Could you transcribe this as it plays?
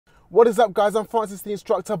What is up, guys? I'm Francis the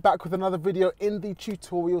Instructor, back with another video in the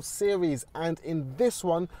tutorial series, and in this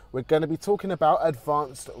one we're going to be talking about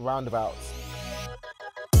advanced roundabouts.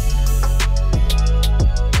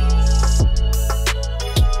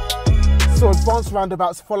 So advanced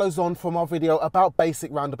roundabouts follows on from our video about basic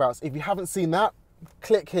roundabouts. If you haven't seen that,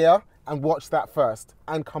 click here and watch that first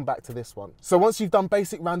and come back to this one. So once you've done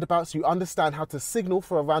basic roundabouts, you understand how to signal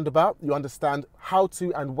for a roundabout, you understand how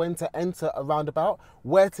to and when to enter a roundabout,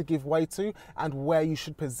 where to give way to, and where you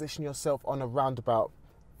should position yourself on a roundabout.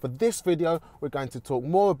 For this video, we're going to talk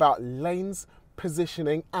more about lanes,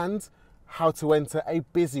 positioning, and how to enter a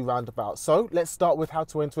busy roundabout. So let's start with how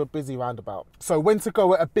to enter a busy roundabout. So when to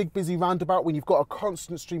go at a big busy roundabout when you've got a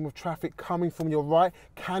constant stream of traffic coming from your right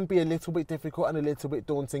can be a little bit difficult and a little bit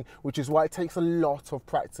daunting, which is why it takes a lot of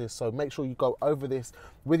practice. So make sure you go over this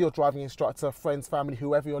with your driving instructor, friends, family,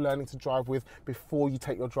 whoever you're learning to drive with before you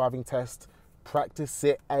take your driving test. Practice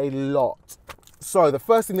it a lot. So the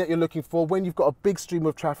first thing that you're looking for when you've got a big stream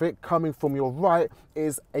of traffic coming from your right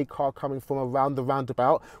is a car coming from around the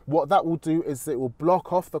roundabout. What that will do is it will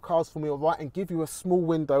block off the cars from your right and give you a small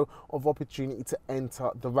window of opportunity to enter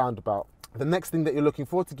the roundabout. The next thing that you're looking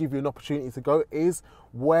for to give you an opportunity to go is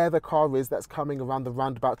where the car is that's coming around the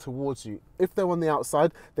roundabout towards you. If they're on the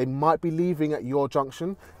outside, they might be leaving at your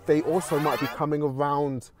junction. They also might be coming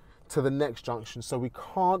around to the next junction, so we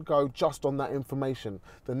can't go just on that information.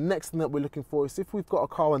 The next thing that we're looking for is if we've got a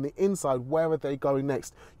car on the inside, where are they going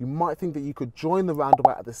next? You might think that you could join the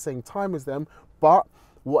roundabout at the same time as them, but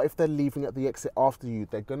what if they're leaving at the exit after you?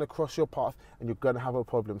 They're going to cross your path and you're going to have a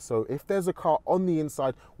problem. So if there's a car on the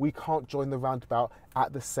inside, we can't join the roundabout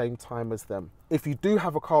at the same time as them. If you do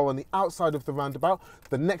have a car on the outside of the roundabout,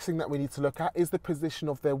 the next thing that we need to look at is the position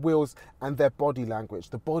of their wheels and their body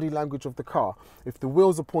language, the body language of the car. If the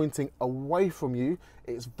wheels are pointing away from you,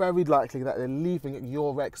 it's very likely that they're leaving at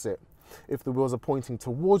your exit. If the wheels are pointing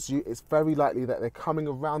towards you, it's very likely that they're coming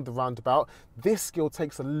around the roundabout. This skill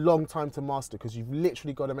takes a long time to master because you've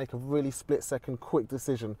literally got to make a really split-second quick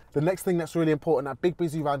decision. The next thing that's really important at big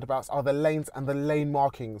busy roundabouts are the lanes and the lane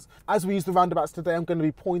markings. As we use the roundabouts today, I'm going to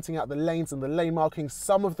be pointing out the lanes and the lane markings.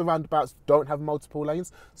 Some of the roundabouts don't have multiple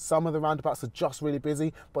lanes. Some of the roundabouts are just really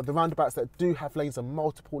busy, but the roundabouts that do have lanes and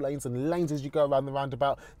multiple lanes and lanes as you go around the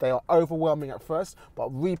roundabout, they are overwhelming at first, but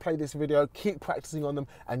replay this video, keep practicing on them,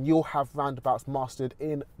 and you'll have roundabouts mastered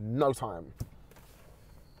in no time.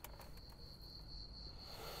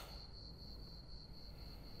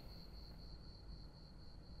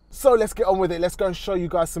 So let's get on with it. Let's go and show you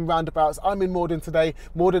guys some roundabouts. I'm in Morden today.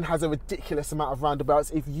 Morden has a ridiculous amount of roundabouts.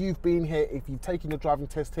 If you've been here, if you've taken your driving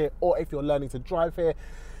test here, or if you're learning to drive here,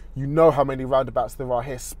 you know how many roundabouts there are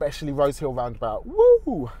here, especially Rose Hill Roundabout.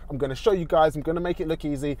 Woo! I'm going to show you guys, I'm going to make it look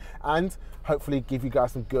easy and hopefully give you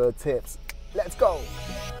guys some good tips. Let's go.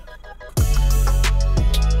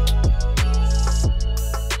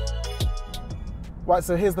 Right,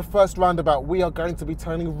 so here's the first roundabout. We are going to be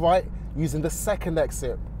turning right using the second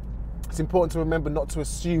exit. It's important to remember not to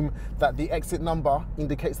assume that the exit number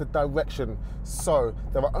indicates the direction. So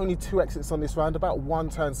there are only two exits on this roundabout. One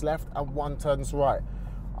turns left and one turns right.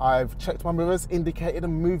 I've checked my mirrors, indicated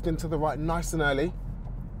and moved into the right nice and early.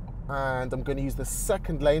 And I'm going to use the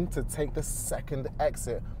second lane to take the second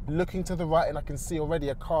exit. Looking to the right and I can see already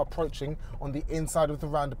a car approaching on the inside of the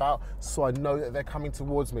roundabout, so I know that they're coming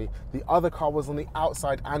towards me. The other car was on the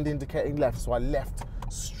outside and indicating left, so I left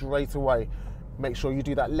straight away. Make sure you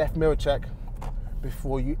do that left mirror check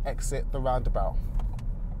before you exit the roundabout.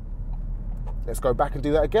 Let's go back and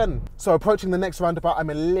do that again. So approaching the next roundabout, I'm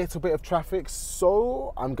in a little bit of traffic,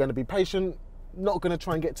 so I'm going to be patient. Not going to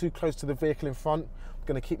try and get too close to the vehicle in front. I'm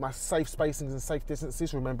going to keep my safe spacings and safe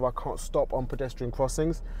distances. Remember, I can't stop on pedestrian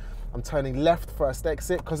crossings. I'm turning left first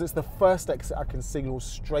exit. Because it's the first exit, I can signal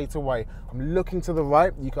straight away. I'm looking to the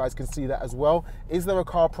right. You guys can see that as well. Is there a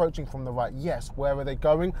car approaching from the right? Yes. Where are they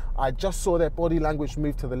going? I just saw their body language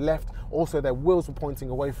move to the left. Also, their wheels were pointing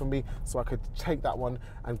away from me, so I could take that one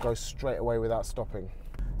and go straight away without stopping.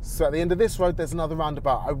 So at the end of this road, there's another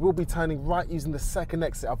roundabout. I will be turning right using the second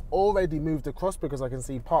exit. I've already moved across because I can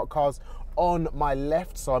see parked cars on my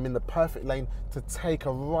left, so I'm in the perfect lane to take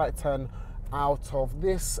a right turn out of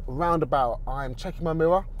this roundabout. I'm checking my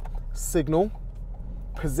mirror, signal,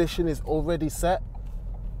 position is already set.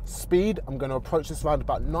 Speed, I'm going to approach this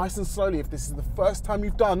roundabout nice and slowly. If this is the first time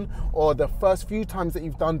you've done, or the first few times that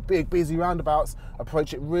you've done big busy roundabouts,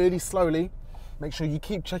 approach it really slowly. Make sure you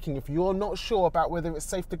keep checking. If you're not sure about whether it's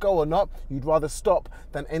safe to go or not, you'd rather stop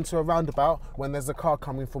than enter a roundabout when there's a car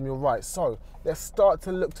coming from your right. So let's start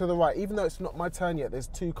to look to the right. Even though it's not my turn yet, there's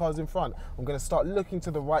two cars in front. I'm going to start looking to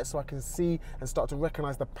the right so I can see and start to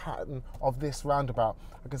recognize the pattern of this roundabout.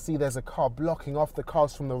 I can see there's a car blocking off the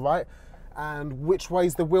cars from the right. And which way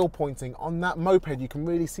is the wheel pointing? On that moped, you can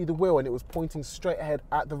really see the wheel, and it was pointing straight ahead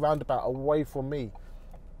at the roundabout, away from me.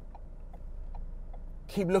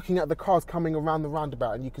 Keep looking at the cars coming around the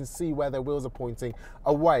roundabout, and you can see where their wheels are pointing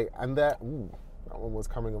away. And there, ooh, that one was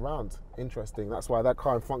coming around. Interesting. That's why that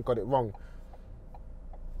car in front got it wrong.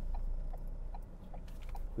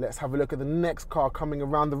 Let's have a look at the next car coming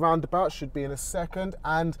around the roundabout. Should be in a second.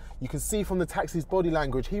 And you can see from the taxi's body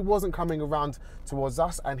language, he wasn't coming around towards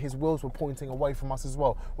us, and his wheels were pointing away from us as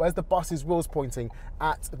well. Where's the bus's wheels pointing?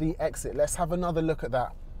 At the exit. Let's have another look at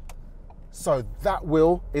that. So that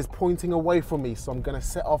wheel is pointing away from me, so I'm going to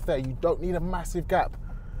set off there. You don't need a massive gap.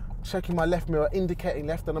 Checking my left mirror, indicating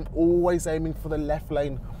left, and I'm always aiming for the left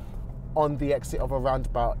lane on the exit of a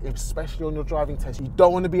roundabout, especially on your driving test. You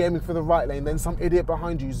don't want to be aiming for the right lane, then some idiot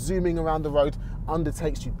behind you zooming around the road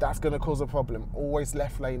undertakes you. That's going to cause a problem. Always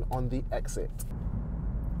left lane on the exit.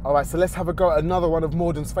 All right, so let's have a go at another one of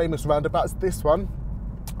Morden's famous roundabouts. This one,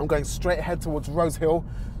 I'm going straight ahead towards Rose Hill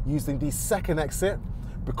using the second exit.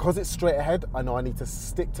 Because it's straight ahead, I know I need to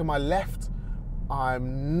stick to my left.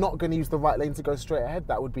 I'm not going to use the right lane to go straight ahead.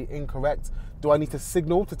 That would be incorrect. Do I need to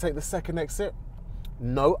signal to take the second exit?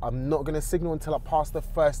 No, I'm not going to signal until I pass the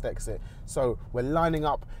first exit. So we're lining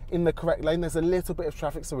up in the correct lane. There's a little bit of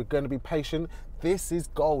traffic, so we're going to be patient. This is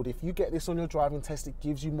gold. If you get this on your driving test, it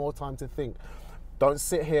gives you more time to think. Don't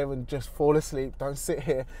sit here and just fall asleep. Don't sit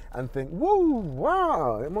here and think, woo,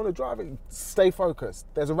 wow, I'm on a driving. Stay focused.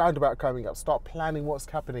 There's a roundabout coming up. Start planning what's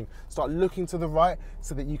happening. Start looking to the right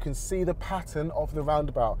so that you can see the pattern of the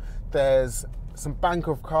roundabout. There's some bank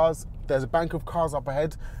of cars. There's a bank of cars up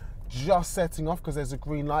ahead, just setting off because there's a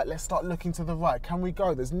green light. Let's start looking to the right. Can we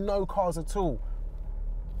go? There's no cars at all.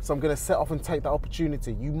 So I'm going to set off and take that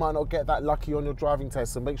opportunity. You might not get that lucky on your driving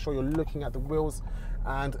test, so make sure you're looking at the wheels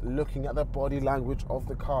and looking at the body language of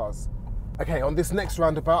the cars. Okay, on this next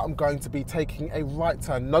roundabout, I'm going to be taking a right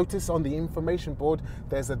turn. Notice on the information board,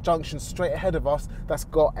 there's a junction straight ahead of us that's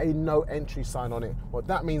got a no entry sign on it. What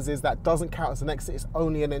that means is that doesn't count as an exit, it's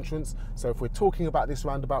only an entrance. So if we're talking about this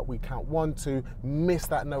roundabout, we count 1, 2, miss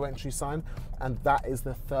that no entry sign, and that is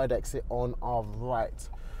the third exit on our right.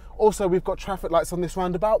 Also, we've got traffic lights on this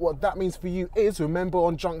roundabout. What that means for you is, remember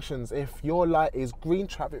on junctions, if your light is green,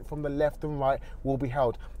 traffic from the left and right will be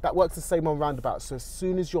held. That works the same on roundabouts. So as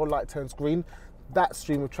soon as your light turns green, that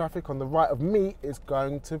stream of traffic on the right of me is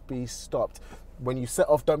going to be stopped. When you set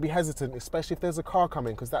off, don't be hesitant, especially if there's a car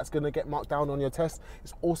coming, because that's going to get marked down on your test.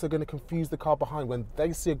 It's also going to confuse the car behind. When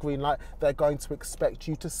they see a green light, they're going to expect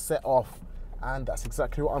you to set off. And that's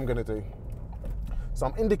exactly what I'm going to do. So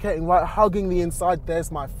I'm indicating right, hugging the inside.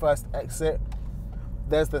 There's my first exit.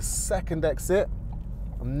 There's the second exit.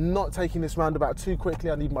 I'm not taking this roundabout too quickly.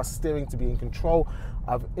 I need my steering to be in control.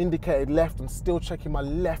 I've indicated left. I'm still checking my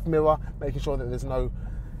left mirror, making sure that there's no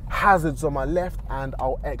hazards on my left, and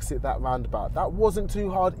I'll exit that roundabout. That wasn't too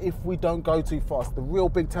hard if we don't go too fast. The real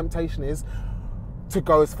big temptation is to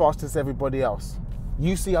go as fast as everybody else.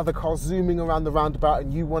 You see other cars zooming around the roundabout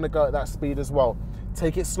and you want to go at that speed as well.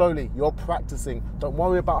 Take it slowly, you're practicing. Don't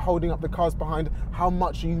worry about holding up the cars behind. How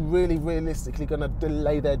much are you really realistically going to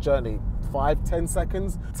delay their journey? 5, 10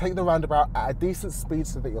 seconds? Take the roundabout at a decent speed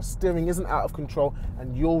so that your steering isn't out of control,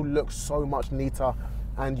 and you'll look so much neater,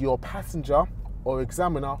 and your passenger or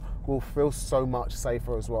examiner will feel so much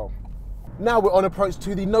safer as well. Now we're on approach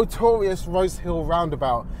to the notorious Rose Hill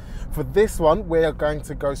roundabout. For this one, we are going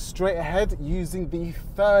to go straight ahead using the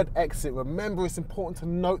third exit. Remember, it's important to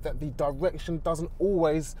note that the direction doesn't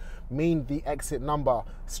always mean the exit number.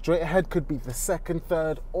 Straight ahead could be the second,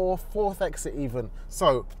 third, or fourth exit even.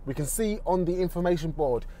 So we can see on the information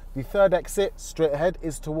board, the third exit straight ahead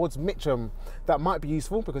is towards Mitcham. That might be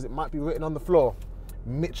useful because it might be written on the floor.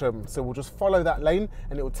 Mitcham. So we'll just follow that lane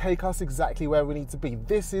and it will take us exactly where we need to be.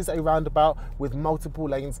 This is a roundabout with multiple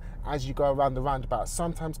lanes as you go around the roundabout,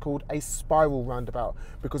 sometimes called a spiral roundabout,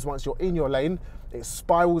 because once you're in your lane, it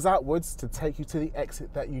spirals outwards to take you to the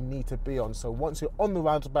exit that you need to be on. So once you're on the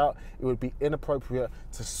roundabout, it would be inappropriate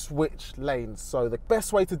to switch lanes. So the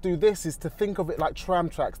best way to do this is to think of it like tram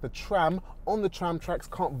tracks. The tram on the tram tracks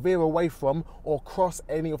can't veer away from or cross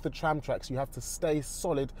any of the tram tracks. You have to stay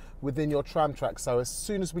solid within your tram tracks. So as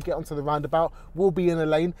soon as we get onto the roundabout, we'll be in a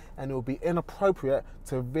lane and it will be inappropriate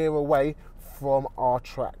to veer away from our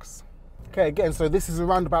tracks. Okay, again, so this is a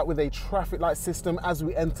roundabout with a traffic light system as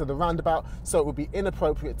we enter the roundabout, so it would be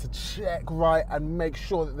inappropriate to check right and make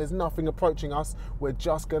sure that there's nothing approaching us. We're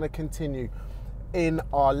just going to continue in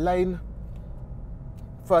our lane.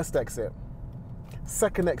 First exit.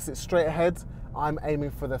 Second exit straight ahead. I'm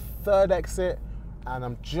aiming for the third exit, and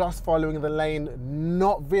I'm just following the lane,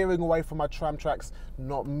 not veering away from my tram tracks,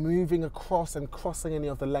 not moving across and crossing any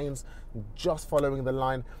of the lanes, just following the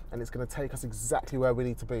line, and it's going to take us exactly where we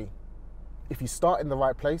need to be. If you start in the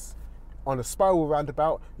right place, on a spiral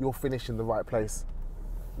roundabout, you'll finish in the right place.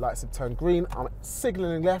 Lights have turned green. I'm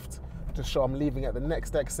signaling left to show I'm leaving at the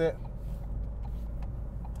next exit.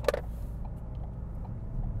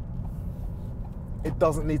 It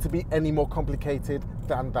doesn't need to be any more complicated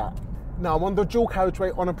than that. Now I'm on the dual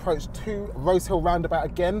carriageway on approach to Rose Hill Roundabout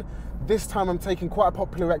again. This time I'm taking quite a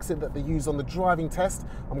popular exit that they use on the driving test.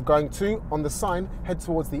 I'm going to, on the sign, head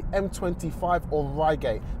towards the M25 or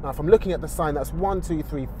Reigate. Now if I'm looking at the sign, that's 1, 2,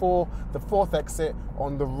 3, 4, the fourth exit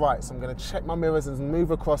on the right. So I'm going to check my mirrors and move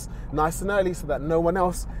across nice and early so that no one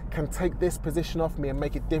else can take this position off me and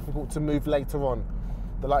make it difficult to move later on.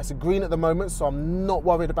 The lights are green at the moment, so I'm not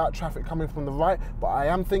worried about traffic coming from the right, but I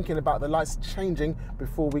am thinking about the lights changing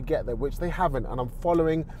before we get there, which they haven't, and I'm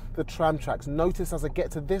following the tram tracks. Notice as I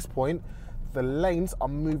get to this point, the lanes are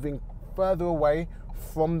moving further away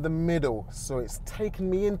from the middle, so it's taken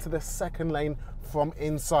me into the second lane from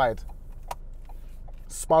inside.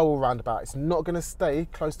 Spiral roundabout, it's not going to stay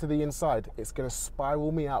close to the inside, it's going to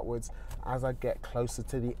spiral me outwards as I get closer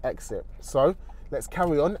to the exit. So let's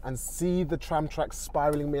carry on and see the tram tracks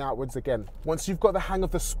spiraling me outwards again. Once you've got the hang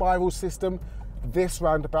of the spiral system, this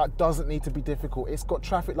roundabout doesn't need to be difficult. It's got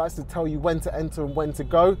traffic lights to tell you when to enter and when to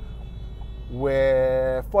go.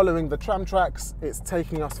 We're following the tram tracks. It's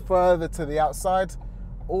taking us further to the outside.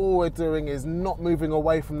 All we're doing is not moving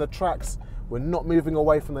away from the tracks. We're not moving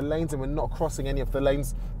away from the lanes and we're not crossing any of the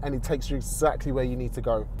lanes, and it takes you exactly where you need to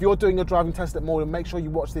go. If you're doing your driving test at Malden, make sure you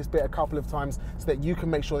watch this bit a couple of times so that you can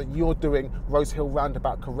make sure that you're doing Rose Hill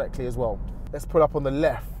Roundabout correctly as well. Let's pull up on the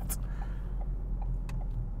left.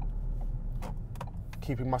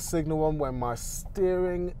 Keeping my signal on when my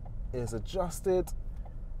steering is adjusted.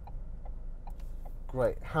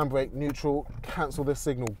 Great, handbrake, neutral, cancel the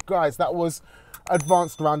signal. Guys, that was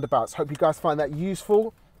advanced roundabouts. Hope you guys find that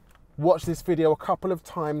useful. Watch this video a couple of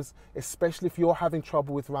times, especially if you're having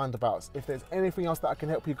trouble with roundabouts. If there's anything else that I can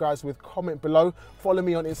help you guys with, comment below. Follow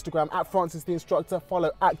me on Instagram at Francis the Instructor.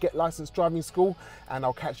 Follow at Get Licensed Driving School, and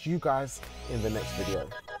I'll catch you guys in the next video.